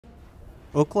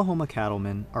Oklahoma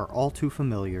cattlemen are all too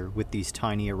familiar with these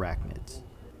tiny arachnids.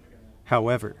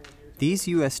 However, these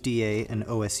USDA and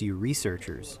OSU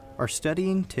researchers are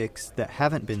studying ticks that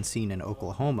haven't been seen in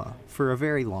Oklahoma for a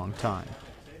very long time.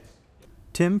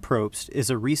 Tim Probst is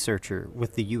a researcher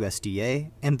with the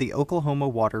USDA and the Oklahoma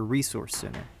Water Resource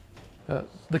Center.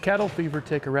 The cattle fever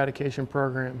tick eradication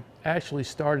program actually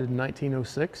started in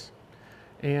 1906,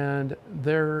 and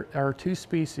there are two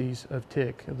species of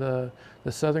tick, the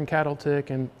southern cattle tick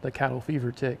and the cattle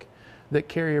fever tick, that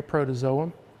carry a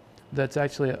protozoum that's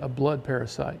actually a blood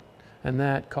parasite, and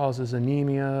that causes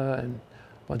anemia and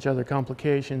a bunch of other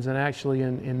complications. And actually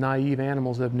in naive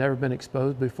animals that have never been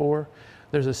exposed before,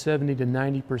 there's a 70 to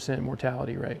 90%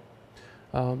 mortality rate.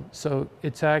 So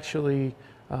it's actually,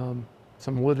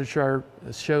 some literature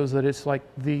shows that it's like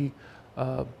the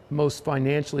most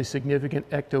financially significant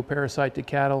ectoparasite to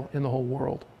cattle in the whole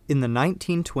world. In the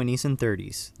 1920s and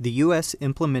 30s, the U.S.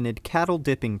 implemented cattle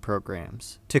dipping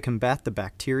programs to combat the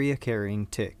bacteria-carrying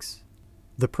ticks.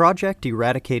 The project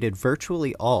eradicated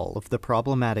virtually all of the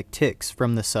problematic ticks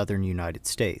from the southern United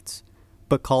States,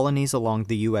 but colonies along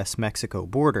the U.S.-Mexico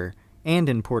border and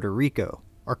in Puerto Rico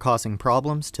are causing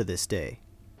problems to this day.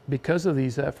 Because of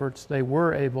these efforts, they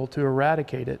were able to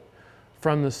eradicate it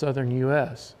from the southern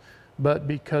U.S. But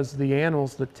because the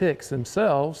animals, the ticks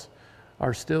themselves,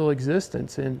 are still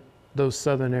existent in those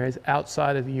southern areas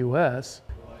outside of the U.S.,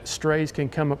 strays can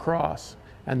come across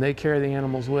and they carry the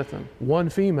animals with them. One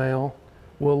female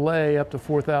will lay up to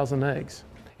 4,000 eggs.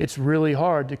 It's really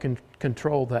hard to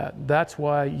control that. That's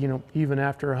why, even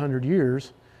after 100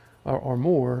 years or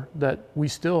more, that we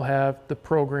still have the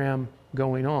program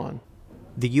going on.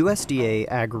 The USDA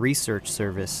Ag Research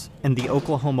Service and the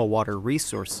Oklahoma Water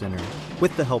Resource Center,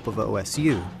 with the help of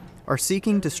OSU, are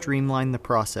seeking to streamline the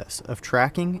process of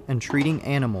tracking and treating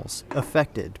animals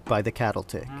affected by the cattle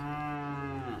tick.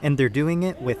 And they're doing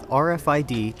it with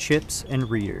RFID chips and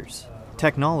readers,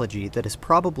 technology that is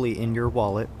probably in your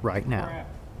wallet right now.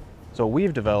 So what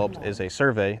we've developed is a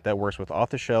survey that works with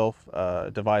off-the-shelf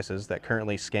devices that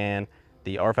currently scan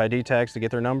the RFID tags to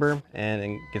get their number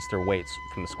and gets their weights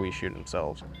from the squeeze chute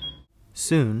themselves.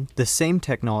 Soon, the same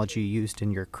technology used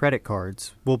in your credit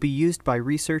cards will be used by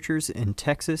researchers in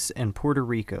Texas and Puerto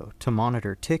Rico to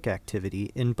monitor tick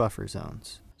activity in buffer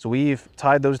zones. So we've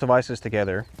tied those devices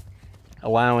together,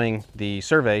 allowing the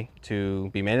survey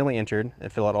to be manually entered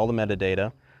and fill out all the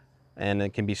metadata, and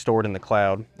it can be stored in the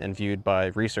cloud and viewed by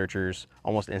researchers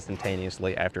almost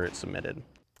instantaneously after it's submitted.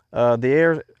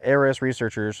 The ARS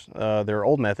researchers, their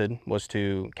old method was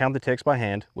to count the ticks by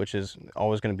hand, which is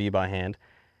always going to be by hand,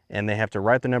 and they have to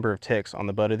write the number of ticks on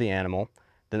the butt of the animal.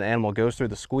 Then the animal goes through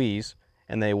the squeeze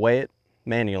and they weigh it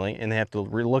manually, and they have to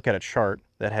look at a chart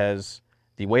that has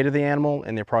the weight of the animal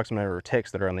and the approximate number of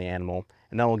ticks that are on the animal,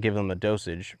 and that will give them a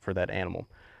dosage for that animal.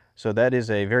 So that is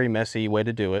a very messy way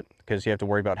to do it, because you have to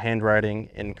worry about handwriting,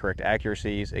 incorrect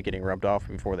accuracies, it getting rubbed off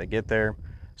before they get there.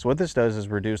 So what this does is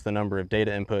reduce the number of data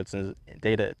inputs and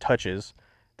data touches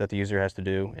that the user has to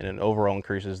do, and it overall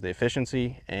increases the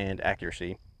efficiency and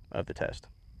accuracy of the test.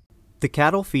 The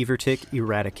Cattle Fever Tick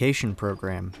Eradication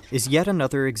Program is yet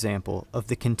another example of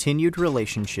the continued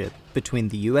relationship between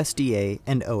the USDA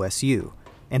and OSU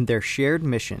and their shared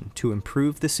mission to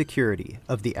improve the security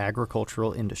of the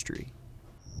agricultural industry.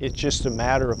 It's just a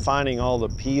matter of finding all the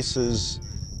pieces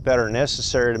that are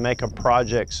necessary to make a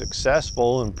project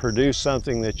successful and produce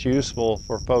something that's useful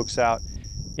for folks out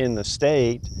in the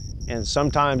state. And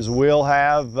sometimes we'll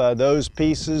have those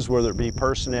pieces, whether it be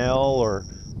personnel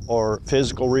or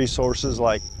physical resources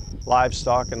like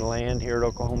livestock and land here at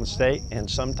Oklahoma State, and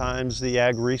sometimes the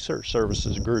Ag Research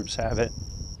Services groups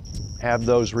have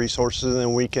those resources,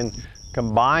 and we can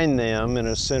combine them in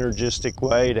a synergistic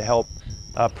way to help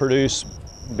produce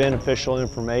beneficial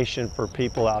information for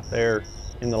people out there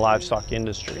in the livestock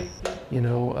industry.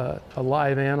 A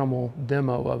live animal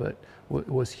demo of it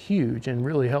was huge and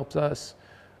really helps us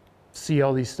see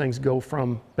all these things go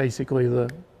from basically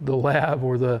the lab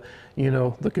or the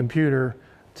computer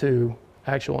to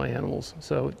actual animals.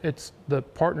 So the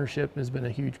partnership has been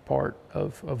a huge part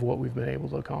of what we've been able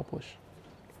to accomplish.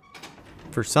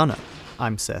 For SUNUP,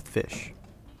 I'm Seth Fish.